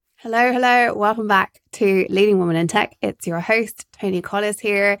Hello, hello. Welcome back to Leading Women in Tech. It's your host, Toni Collis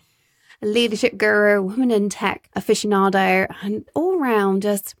here, leadership guru, woman in tech aficionado, and all around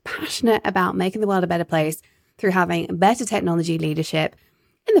just passionate about making the world a better place through having better technology leadership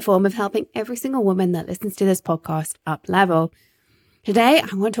in the form of helping every single woman that listens to this podcast up level. Today,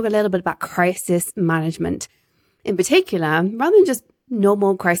 I want to talk a little bit about crisis management. In particular, rather than just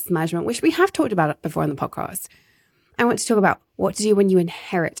normal crisis management, which we have talked about before on the podcast, I want to talk about what to do when you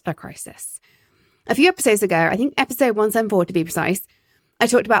inherit a crisis. A few episodes ago, I think episode 174 to be precise, I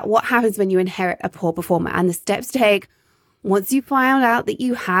talked about what happens when you inherit a poor performer and the steps to take once you find out that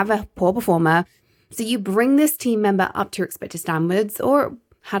you have a poor performer. So you bring this team member up to your expected standards, or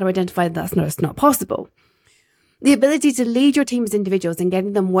how to identify that's not possible. The ability to lead your team as individuals and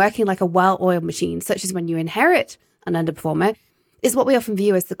getting them working like a well-oiled machine, such as when you inherit an underperformer, is what we often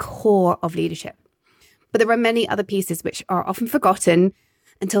view as the core of leadership. But there are many other pieces which are often forgotten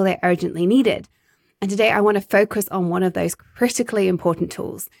until they're urgently needed. And today I want to focus on one of those critically important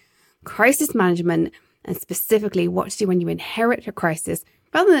tools, crisis management, and specifically what to do when you inherit a crisis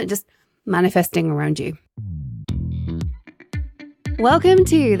rather than just manifesting around you. Welcome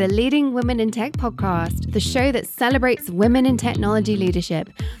to the Leading Women in Tech podcast, the show that celebrates women in technology leadership.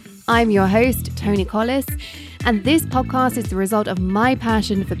 I'm your host, Toni Collis, and this podcast is the result of my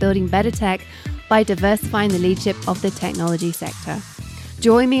passion for building better tech by diversifying the leadership of the technology sector.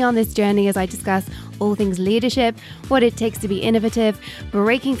 Join me on this journey as I discuss all things leadership, what it takes to be innovative,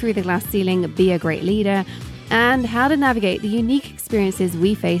 breaking through the glass ceiling, be a great leader, and how to navigate the unique experiences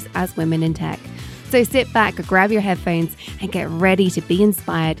we face as women in tech. So sit back, grab your headphones, and get ready to be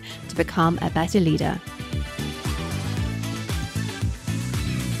inspired to become a better leader.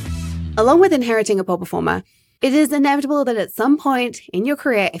 Along with inheriting a poor performer, it is inevitable that at some point in your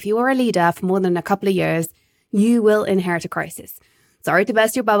career, if you are a leader for more than a couple of years, you will inherit a crisis. Sorry to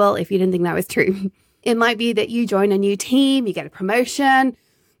burst your bubble if you didn't think that was true. It might be that you join a new team, you get a promotion,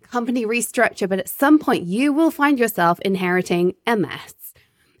 company restructure, but at some point you will find yourself inheriting a mess.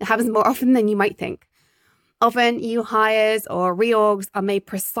 It happens more often than you might think. Often new hires or reorgs are made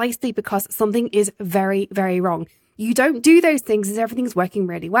precisely because something is very, very wrong. You don't do those things as everything's working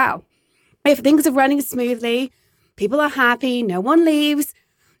really well. If things are running smoothly, people are happy, no one leaves,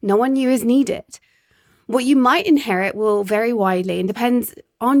 no one new is needed. What you might inherit will vary widely and depends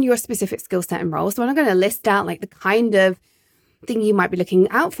on your specific skill set and role. So I'm not going to list out like the kind of thing you might be looking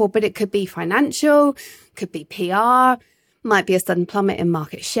out for, but it could be financial, could be PR, might be a sudden plummet in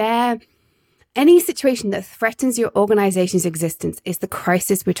market share. Any situation that threatens your organization's existence is the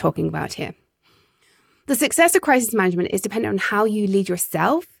crisis we're talking about here. The success of crisis management is dependent on how you lead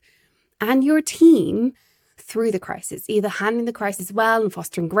yourself and your team through the crisis, either handling the crisis well and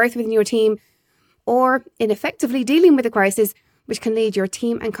fostering growth within your team, or in effectively dealing with the crisis, which can lead your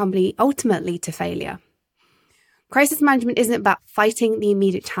team and company ultimately to failure. Crisis management isn't about fighting the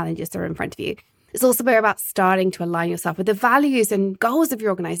immediate challenges that are in front of you. It's also about starting to align yourself with the values and goals of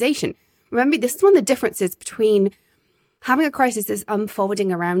your organization. Remember, this is one of the differences between having a crisis that's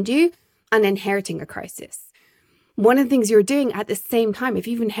unfolding around you and inheriting a crisis. One of the things you're doing at the same time, if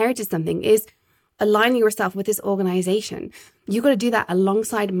you've inherited something, is aligning yourself with this organization. You've got to do that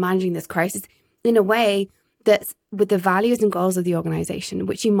alongside managing this crisis in a way that's with the values and goals of the organization,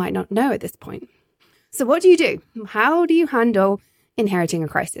 which you might not know at this point. So what do you do? How do you handle inheriting a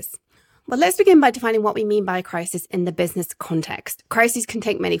crisis? Well, let's begin by defining what we mean by a crisis in the business context. Crises can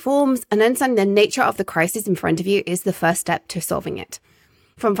take many forms, and understanding the nature of the crisis in front of you is the first step to solving it.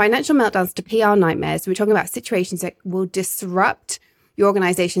 From financial meltdowns to PR nightmares, we're talking about situations that will disrupt your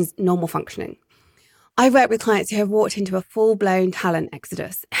organization's normal functioning. I've worked with clients who have walked into a full-blown talent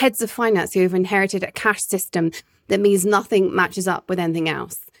exodus, heads of finance who have inherited a cash system that means nothing matches up with anything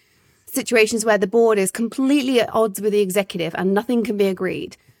else, situations where the board is completely at odds with the executive and nothing can be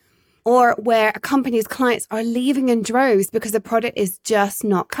agreed, or where a company's clients are leaving in droves because the product is just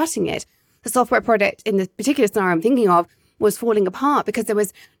not cutting it. The software product in the particular scenario I'm thinking of was falling apart because there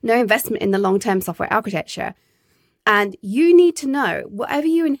was no investment in the long-term software architecture. And you need to know, whatever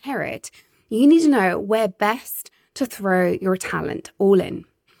you inherit, you need to know where best to throw your talent all in.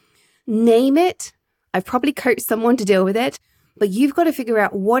 Name it. I've probably coached someone to deal with it, but you've got to figure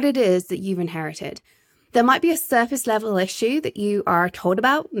out what it is that you've inherited. There might be a surface level issue that you are told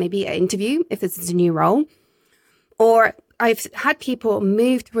about, maybe an interview if this is a new role. Or I've had people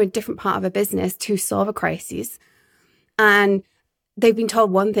move to a different part of a business to solve a crisis, and they've been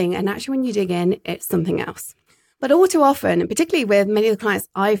told one thing, and actually when you dig in, it's something else. But all too often, and particularly with many of the clients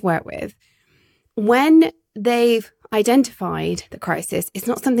I've worked with, when they've identified the crisis, it's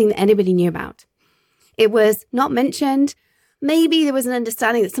not something that anybody knew about. It was not mentioned. Maybe there was an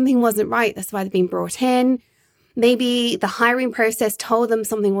understanding that something wasn't right. That's why they've been brought in. Maybe the hiring process told them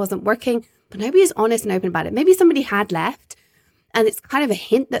something wasn't working, but nobody's honest and open about it. Maybe somebody had left and it's kind of a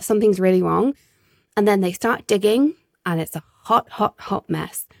hint that something's really wrong. And then they start digging and it's a hot, hot, hot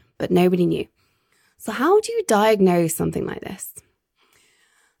mess, but nobody knew. So how do you diagnose something like this?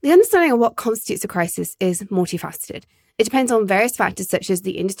 The understanding of what constitutes a crisis is multifaceted. It depends on various factors such as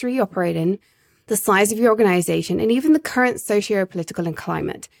the industry you operate in, the size of your organization, and even the current socio-political and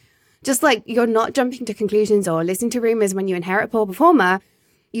climate. Just like you're not jumping to conclusions or listening to rumors when you inherit a poor performer,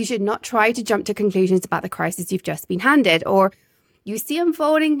 you should not try to jump to conclusions about the crisis you've just been handed or you see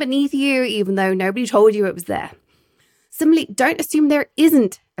unfolding beneath you even though nobody told you it was there. Similarly, don't assume there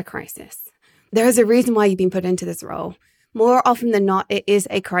isn't a crisis. There is a reason why you've been put into this role. More often than not, it is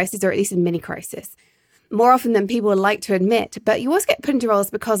a crisis or at least a mini crisis. More often than people would like to admit, but you always get put into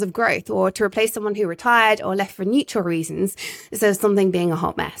roles because of growth or to replace someone who retired or left for neutral reasons instead of something being a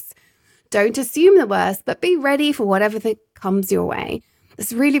hot mess. Don't assume the worst, but be ready for whatever comes your way.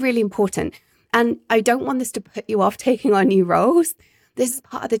 It's really, really important. And I don't want this to put you off taking on new roles. This is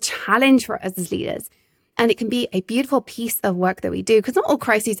part of the challenge for us as leaders. And it can be a beautiful piece of work that we do because not all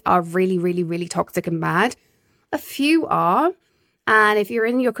crises are really, really, really toxic and bad. A few are. And if you're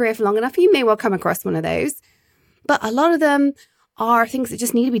in your career for long enough, you may well come across one of those. But a lot of them are things that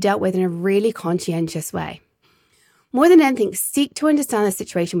just need to be dealt with in a really conscientious way. More than anything, seek to understand the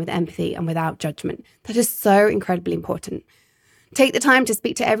situation with empathy and without judgment. That is so incredibly important. Take the time to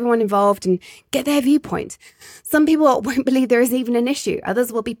speak to everyone involved and get their viewpoint. Some people won't believe there is even an issue.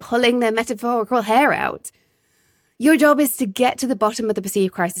 Others will be pulling their metaphorical hair out. Your job is to get to the bottom of the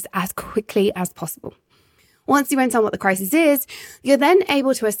perceived crisis as quickly as possible. Once you understand what the crisis is, you're then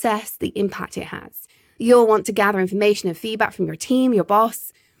able to assess the impact it has. You'll want to gather information and feedback from your team, your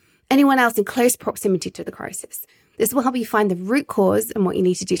boss, anyone else in close proximity to the crisis. This will help you find the root cause and what you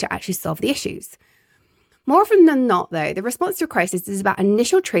need to do to actually solve the issues. More often than not, though, the response to a crisis is about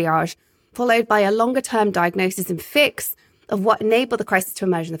initial triage, followed by a longer-term diagnosis and fix of what enabled the crisis to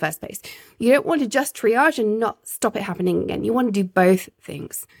emerge in the first place. You don't want to just triage and not stop it happening again. You want to do both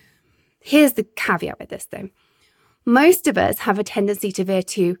things. Here's the caveat with this, though. Most of us have a tendency to veer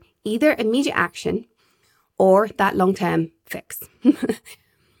to either immediate action or that long-term fix.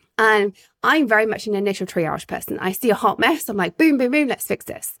 And I'm very much an initial triage person. I see a hot mess. I'm like, boom, boom, boom, let's fix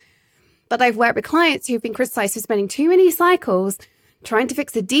this. But I've worked with clients who've been criticized for spending too many cycles trying to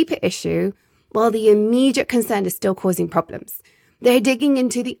fix a deeper issue while the immediate concern is still causing problems. They're digging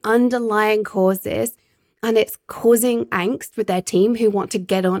into the underlying causes and it's causing angst with their team who want to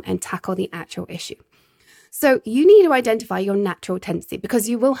get on and tackle the actual issue. So you need to identify your natural tendency because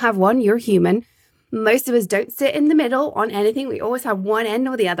you will have one, you're human. Most of us don't sit in the middle on anything. We always have one end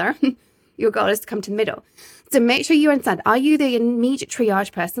or the other. Your goal is to come to the middle. So make sure you understand, are you the immediate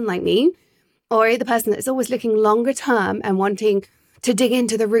triage person like me? Or are you the person that's always looking longer term and wanting to dig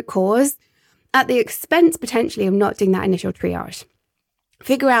into the root cause at the expense potentially of not doing that initial triage?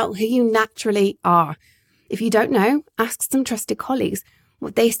 Figure out who you naturally are. If you don't know, ask some trusted colleagues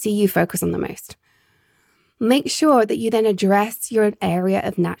what they see you focus on the most. Make sure that you then address your area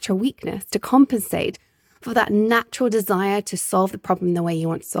of natural weakness to compensate for that natural desire to solve the problem the way you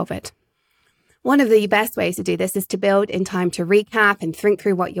want to solve it. One of the best ways to do this is to build in time to recap and think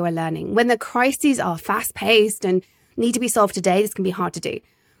through what you are learning. When the crises are fast-paced and need to be solved today, this can be hard to do.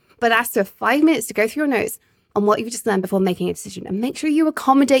 But ask for 5 minutes to go through your notes on what you've just learned before making a decision and make sure you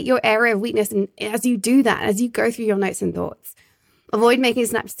accommodate your area of weakness. And as you do that, as you go through your notes and thoughts, avoid making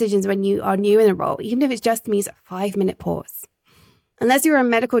snap decisions when you are new in the role, even if it just means a 5-minute pause. Unless you're a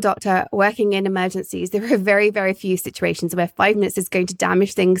medical doctor working in emergencies, there are very, very few situations where 5 minutes is going to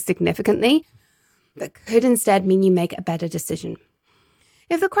damage things significantly, but could instead mean you make a better decision.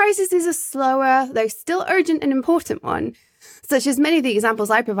 If the crisis is a slower, though still urgent and important one, such as many of the examples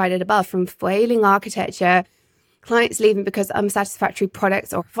I provided above from failing architecture, clients leaving because of unsatisfactory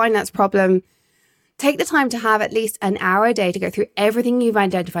products or finance problem, take the time to have at least an hour a day to go through everything you've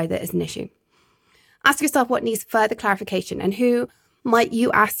identified that is an issue. Ask yourself what needs further clarification and who might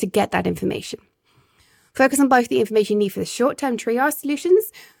you ask to get that information. Focus on both the information you need for the short-term triage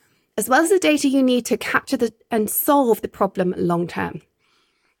solutions, as well as the data you need to capture and solve the problem long-term.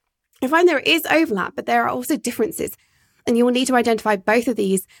 I find there is overlap, but there are also differences, and you will need to identify both of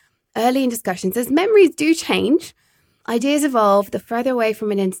these early in discussions. As memories do change, ideas evolve the further away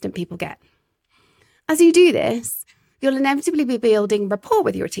from an incident people get. As you do this, you'll inevitably be building rapport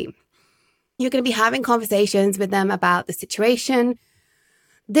with your team. You're going to be having conversations with them about the situation.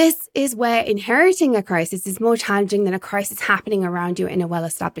 This is where inheriting a crisis is more challenging than a crisis happening around you in a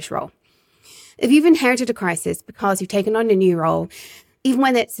well-established role. If you've inherited a crisis because you've taken on a new role, even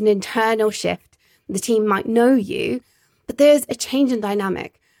when it's an internal shift, the team might know you, but there's a change in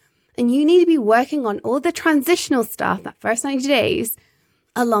dynamic. And you need to be working on all the transitional stuff that first 90 days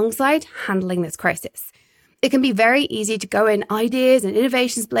alongside handling this crisis. It can be very easy to go in ideas and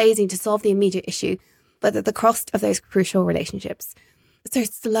innovations blazing to solve the immediate issue, but at the cost of those crucial relationships. So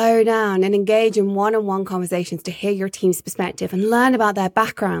slow down and engage in one-on-one conversations to hear your team's perspective and learn about their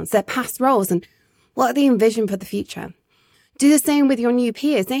backgrounds, their past roles, and what they envision for the future. Do the same with your new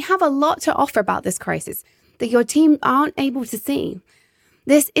peers. They have a lot to offer about this crisis that your team aren't able to see.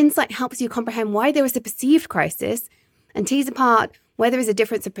 This insight helps you comprehend why there is a perceived crisis and tease apart where there is a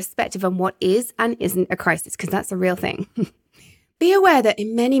difference of perspective on what is and isn't a crisis, because that's a real thing. Be aware that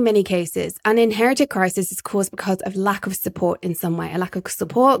in many, many cases, an inherited crisis is caused because of lack of support in some way, a lack of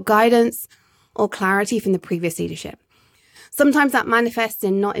support, guidance, or clarity from the previous leadership. Sometimes that manifests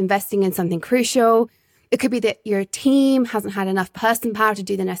in not investing in something crucial. It could be that your team hasn't had enough person power to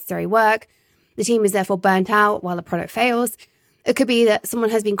do the necessary work. The team is therefore burnt out while the product fails. It could be that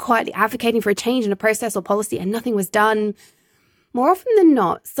someone has been quietly advocating for a change in a process or policy and nothing was done. More often than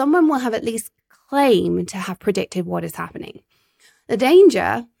not, someone will have at least claimed to have predicted what is happening. The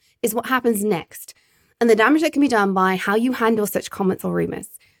danger is what happens next and the damage that can be done by how you handle such comments or rumors.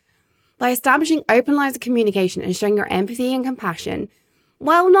 By establishing open lines of communication and showing your empathy and compassion,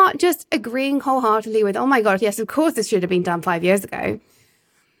 while not just agreeing wholeheartedly with, oh my God, yes, of course this should have been done 5 years ago,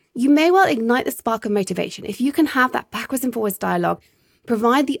 you may well ignite the spark of motivation. If you can have that backwards and forwards dialogue,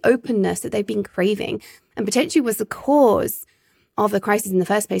 provide the openness that they've been craving and potentially was the cause of the crisis in the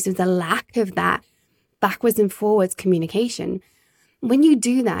first place, was the lack of that backwards and forwards communication. When you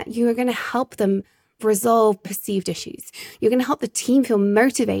do that, you are going to help them resolve perceived issues. You're going to help the team feel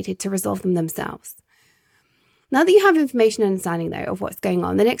motivated to resolve them themselves. Now that you have information and understanding, though, of what's going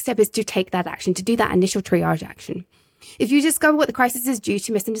on, the next step is to take that action, to do that initial triage action. If you discover what the crisis is due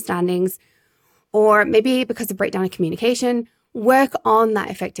to misunderstandings, or maybe because of breakdown in communication, work on that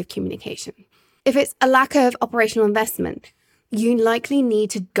effective communication. If it's a lack of operational investment, you likely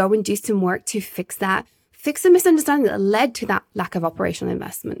need to go and do some work to fix that. Fix the misunderstanding that led to that lack of operational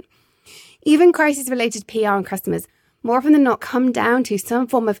investment. Even crises related to PR and customers more often than not come down to some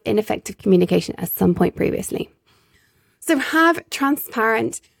form of ineffective communication at some point previously. So have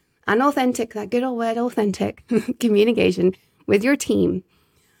transparent and authentic, that good old word, authentic communication with your team.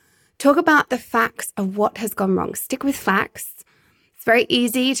 Talk about the facts of what has gone wrong. Stick with facts. It's very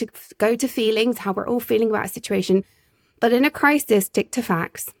easy to go to feelings, how we're all feeling about a situation. But in a crisis, stick to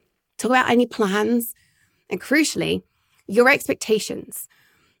facts. Talk about any plans. And crucially, your expectations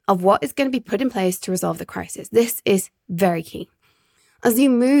of what is going to be put in place to resolve the crisis. This is very key. As you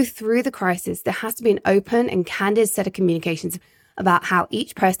move through the crisis, there has to be an open and candid set of communications about how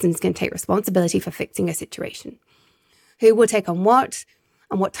each person is going to take responsibility for fixing a situation. Who will take on what,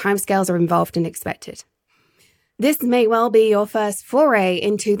 and what timescales are involved and expected. This may well be your first foray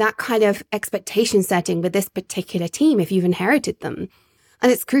into that kind of expectation setting with this particular team if you've inherited them.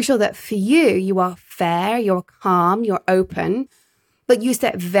 And it's crucial that for you are fair, you're calm, you're open, but you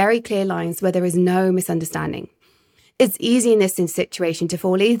set very clear lines where there is no misunderstanding. It's easy in this situation to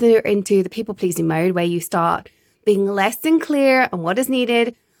fall either into the people-pleasing mode where you start being less than clear on what is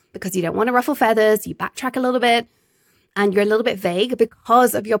needed because you don't want to ruffle feathers, you backtrack a little bit, and you're a little bit vague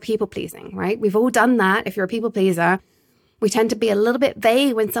because of your people-pleasing, right? We've all done that. If you're a people-pleaser, we tend to be a little bit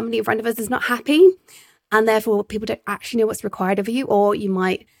vague when somebody in front of us is not happy, and therefore people don't actually know what's required of you, or you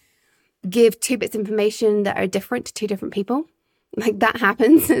might give 2 bits of information that are different to 2 different people. Like that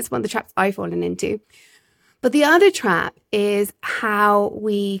happens. It's one of the traps I've fallen into. But the other trap is how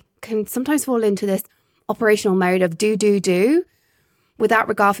we can sometimes fall into this operational mode of do, without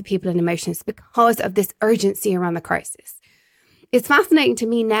regard for people and emotions because of this urgency around the crisis. It's fascinating to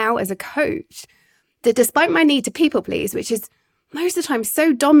me now as a coach that despite my need to people please, which is most of the time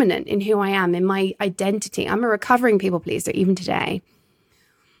so dominant in who I am, in my identity, I'm a recovering people pleaser even today.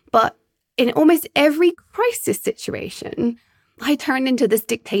 But in almost every crisis situation, I turn into this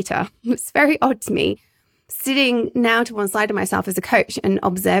dictator. It's very odd to me, sitting now to one side of myself as a coach and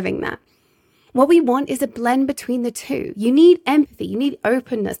observing that. What we want is a blend between the two. You need empathy, you need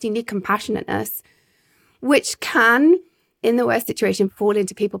openness, you need compassionateness, which can, in the worst situation, fall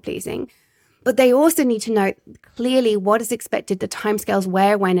into people-pleasing. But they also need to know clearly what is expected, the timescales,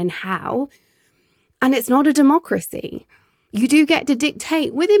 where, when, and how. And it's not a democracy. You do get to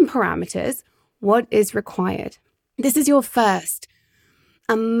dictate within parameters what is required. This is your first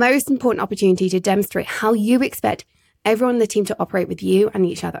and most important opportunity to demonstrate how you expect everyone in the team to operate with you and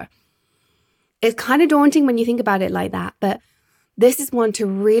each other. It's kind of daunting when you think about it like that, but This is one to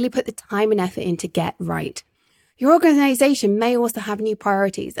really put the time and effort in to get right. Your organization may also have new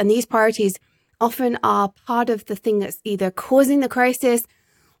priorities, and these priorities often are part of the thing that's either causing the crisis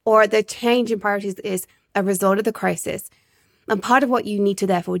or the change in priorities is a result of the crisis. And part of what you need to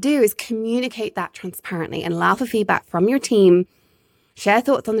therefore do is communicate that transparently and allow for feedback from your team, share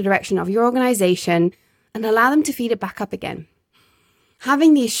thoughts on the direction of your organization, and allow them to feed it back up again.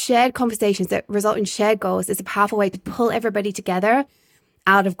 Having these shared conversations that result in shared goals is a powerful way to pull everybody together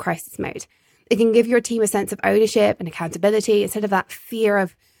out of crisis mode. It can give your team a sense of ownership and accountability instead of that fear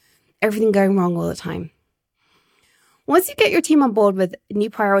of everything going wrong all the time. Once you get your team on board with new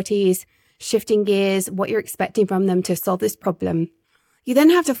priorities, shifting gears, what you're expecting from them to solve this problem, you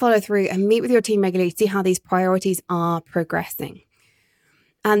then have to follow through and meet with your team regularly to see how these priorities are progressing.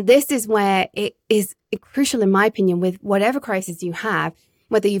 And this is where it is crucial, in my opinion, with whatever crisis you have,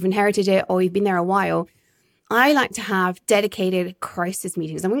 whether you've inherited it or you've been there a while. I like to have dedicated crisis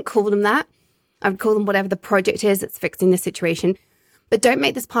meetings. I wouldn't call them that. I would call them whatever the project is that's fixing the situation. But don't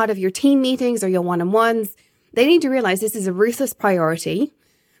make this part of your team meetings or your one-on-ones. They need to realize this is a ruthless priority,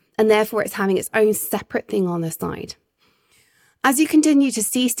 and therefore it's having its own separate thing on the side. As you continue to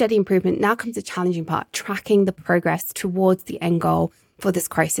see steady improvement, now comes the challenging part, tracking the progress towards the end goal for this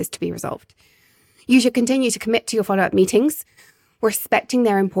crisis to be resolved. You should continue to commit to your follow-up meetings, respecting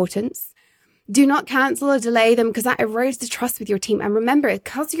their importance. Do not cancel or delay them because that erodes the trust with your team. And remember,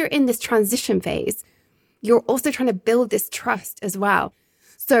 because you're in this transition phase, you're also trying to build this trust as well.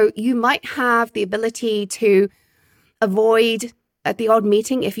 So you might have the ability to avoid at the odd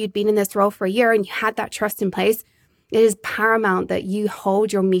meeting if you'd been in this role for a year and you had that trust in place. It is paramount that you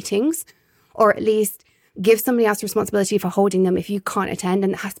hold your meetings, or at least give somebody else responsibility for holding them if you can't attend,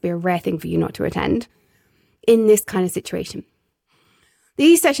 and it has to be a rare thing for you not to attend in this kind of situation.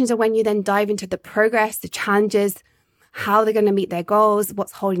 These sessions are when you then dive into the progress, the challenges, how they're going to meet their goals,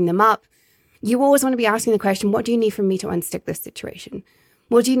 what's holding them up. You always want to be asking the question, what do you need from me to unstick this situation?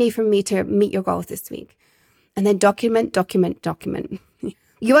 What do you need from me to meet your goals this week? And then document.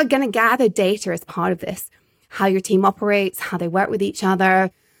 You are going to gather data as part of this, how your team operates, how they work with each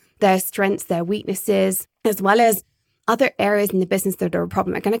other, their strengths, their weaknesses, as well as other areas in the business that are a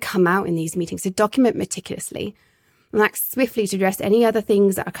problem are going to come out in these meetings. So document meticulously and act swiftly to address any other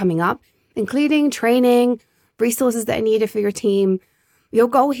things that are coming up, including training, resources that are needed for your team. Your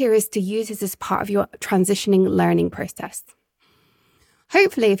goal here is to use this as part of your transitioning learning process.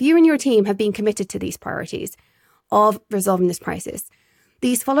 Hopefully, if you and your team have been committed to these priorities of resolving this crisis,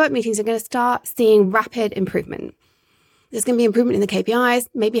 these follow-up meetings are going to start seeing rapid improvement. There's going to be improvement in the KPIs,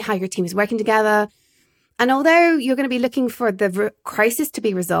 maybe how your team is working together. And although you're going to be looking for the crisis to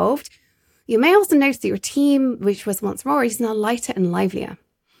be resolved, you may also notice that your team, which was once more, is now lighter and livelier.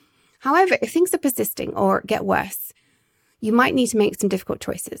 However, if things are persisting or get worse, you might need to make some difficult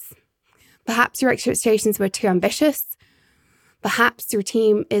choices. Perhaps your expectations were too ambitious. Perhaps your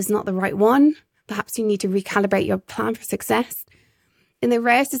team is not the right one. Perhaps you need to recalibrate your plan for success. In the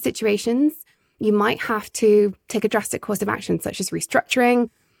rarest of situations, you might have to take a drastic course of action, such as restructuring,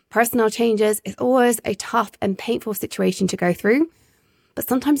 personnel changes. It's always a tough and painful situation to go through, but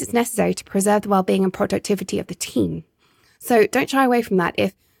sometimes it's necessary to preserve the well-being and productivity of the team. So don't shy away from that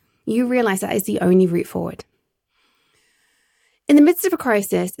if you realize that is the only route forward. In the midst of a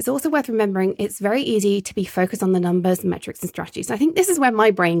crisis, it's also worth remembering it's very easy to be focused on the numbers, metrics, and strategies. So I think this is where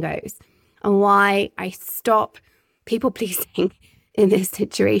my brain goes and why I stop people-pleasing in this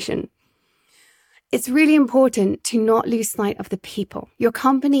situation. It's really important to not lose sight of the people. Your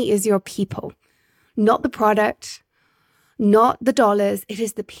company is your people, not the product, not the dollars. It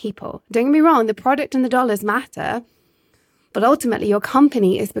is the people. Don't get me wrong, the product and the dollars matter, but ultimately your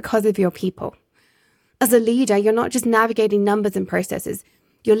company is because of your people. As a leader, you're not just navigating numbers and processes.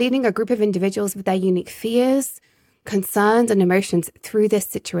 You're leading a group of individuals with their unique fears, concerns, and emotions through this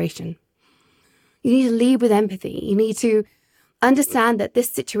situation. You need to lead with empathy. You need to understand that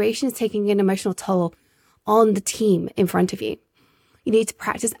this situation is taking an emotional toll on the team in front of you. You need to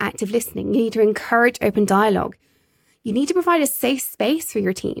practice active listening. You need to encourage open dialogue. You need to provide a safe space for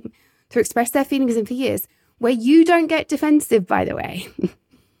your team to express their feelings and fears where you don't get defensive, by the way.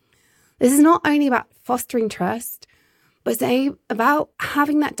 This is not only about fostering trust, but it's about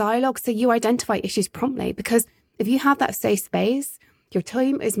having that dialogue so you identify issues promptly. Because if you have that safe space, your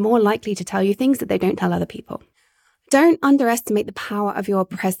team is more likely to tell you things that they don't tell other people. Don't underestimate the power of your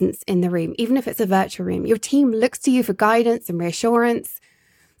presence in the room, even if it's a virtual room. Your team looks to you for guidance and reassurance.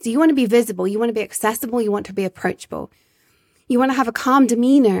 So you want to be visible, you want to be accessible, you want to be approachable. You want to have a calm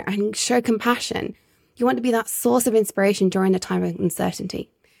demeanor and show compassion. You want to be that source of inspiration during a time of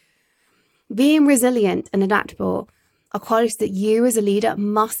uncertainty. Being resilient and adaptable are qualities that you as a leader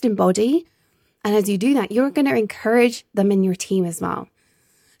must embody. And as you do that, you're going to encourage them in your team as well.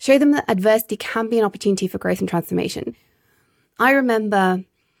 Show them that adversity can be an opportunity for growth and transformation. I remember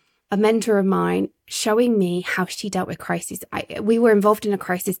a mentor of mine showing me how she dealt with crises. We were involved in a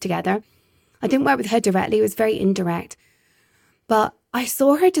crisis together. I didn't work with her directly. It was very indirect. But I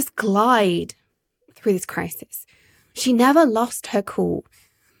saw her just glide through this crisis. She never lost her cool.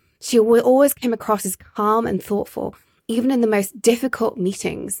 She always came across as calm and thoughtful, even in the most difficult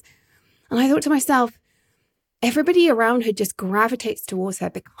meetings. And I thought to myself, everybody around her just gravitates towards her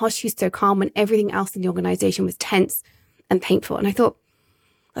because she's so calm when everything else in the organization was tense and painful. And I thought,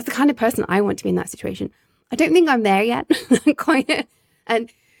 that's the kind of person I want to be in that situation. I don't think I'm there yet, quite,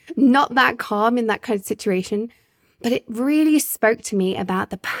 and not that calm in that kind of situation. But it really spoke to me about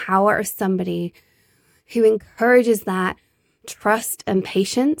the power of somebody who encourages that trust and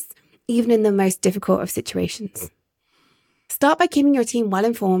patience, even in the most difficult of situations. Start by keeping your team well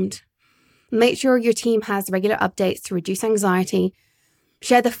informed. Make sure your team has regular updates to reduce anxiety.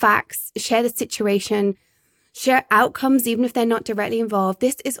 Share the facts, share the situation, share outcomes, even if they're not directly involved.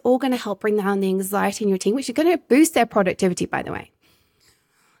 This is all going to help bring down the anxiety in your team, which is going to boost their productivity, by the way.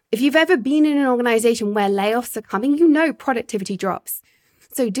 If you've ever been in an organization where layoffs are coming, you know productivity drops.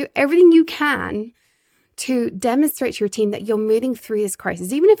 So do everything you can to demonstrate to your team that you're moving through this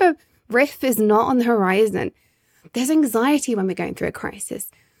crisis. Even if a rift is not on the horizon, there's anxiety when we're going through a crisis.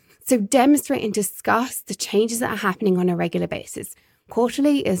 So demonstrate and discuss the changes that are happening on a regular basis.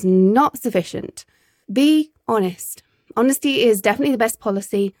 Quarterly is not sufficient. Be honest. Honesty is definitely the best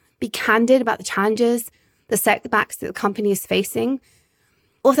policy. Be candid about the challenges, the setbacks that the company is facing.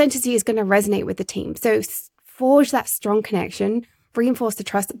 Authenticity is going to resonate with the team. So forge that strong connection, reinforce the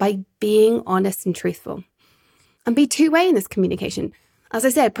trust by being honest and truthful. And be two-way in this communication. As I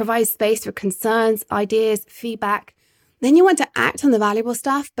said, provide space for concerns, ideas, feedback. Then you want to act on the valuable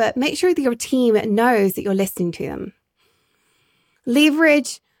stuff, but make sure that your team knows that you're listening to them.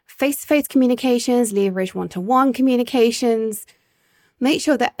 Leverage face-to-face communications, leverage one-to-one communications. Make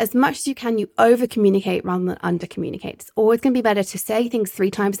sure that as much as you can, you over-communicate rather than under-communicate. It's always going to be better to say things 3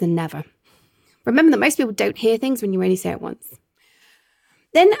 times than never. Remember that most people don't hear things when you only say it once.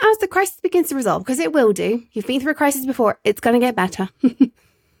 Then as the crisis begins to resolve, because it will do, you've been through a crisis before, it's going to get better.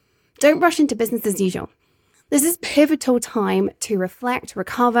 Don't rush into business as usual. This is pivotal time to reflect,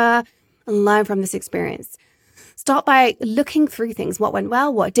 recover, and learn from this experience. Start by looking through things. What went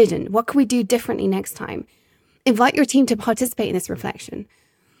well, what didn't? What can we do differently next time? Invite your team to participate in this reflection.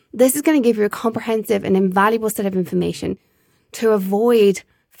 This is going to give you a comprehensive and invaluable set of information to avoid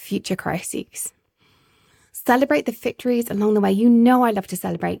future crises. Celebrate the victories along the way. You know I love to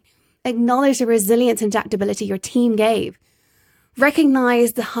celebrate. Acknowledge the resilience and adaptability your team gave.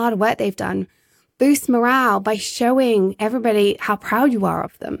 Recognize the hard work they've done. Boost morale by showing everybody how proud you are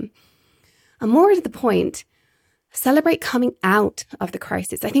of them. And more to the point, celebrate coming out of the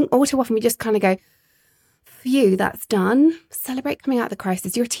crisis. I think all too often we just kind of go, phew, that's done. Celebrate coming out of the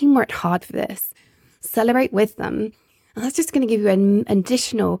crisis. Your team worked hard for this. Celebrate with them. And that's just going to give you an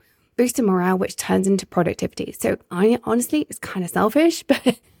additional boost in morale, which turns into productivity. So honestly, it's kind of selfish,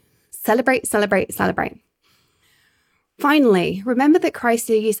 but celebrate, celebrate, celebrate. Finally, remember that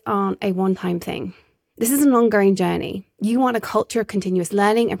crises aren't a one-time thing. This is an ongoing journey. You want a culture of continuous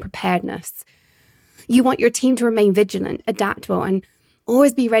learning and preparedness. You want your team to remain vigilant, adaptable, and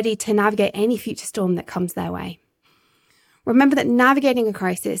always be ready to navigate any future storm that comes their way. Remember that navigating a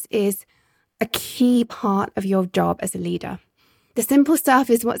crisis is a key part of your job as a leader. The simple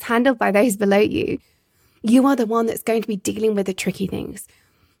stuff is what's handled by those below you. You are the one that's going to be dealing with the tricky things.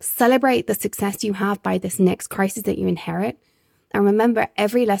 Celebrate the success you have by this next crisis that you inherit. And remember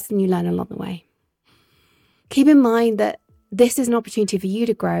every lesson you learn along the way. Keep in mind that this is an opportunity for you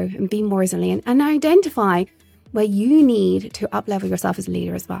to grow and be more resilient and identify where you need to up-level yourself as a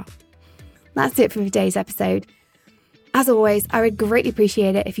leader as well. That's it for today's episode. As always, I would greatly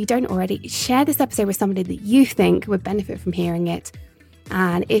appreciate it if you don't already, share this episode with somebody that you think would benefit from hearing it.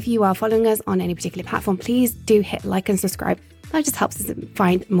 And if you are following us on any particular platform, please do hit like and subscribe. That just helps us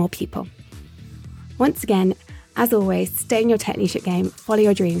find more people. Once again, as always, stay in your tech leadership game, follow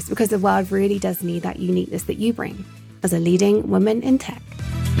your dreams, because the world really does need that uniqueness that you bring as a leading woman in tech.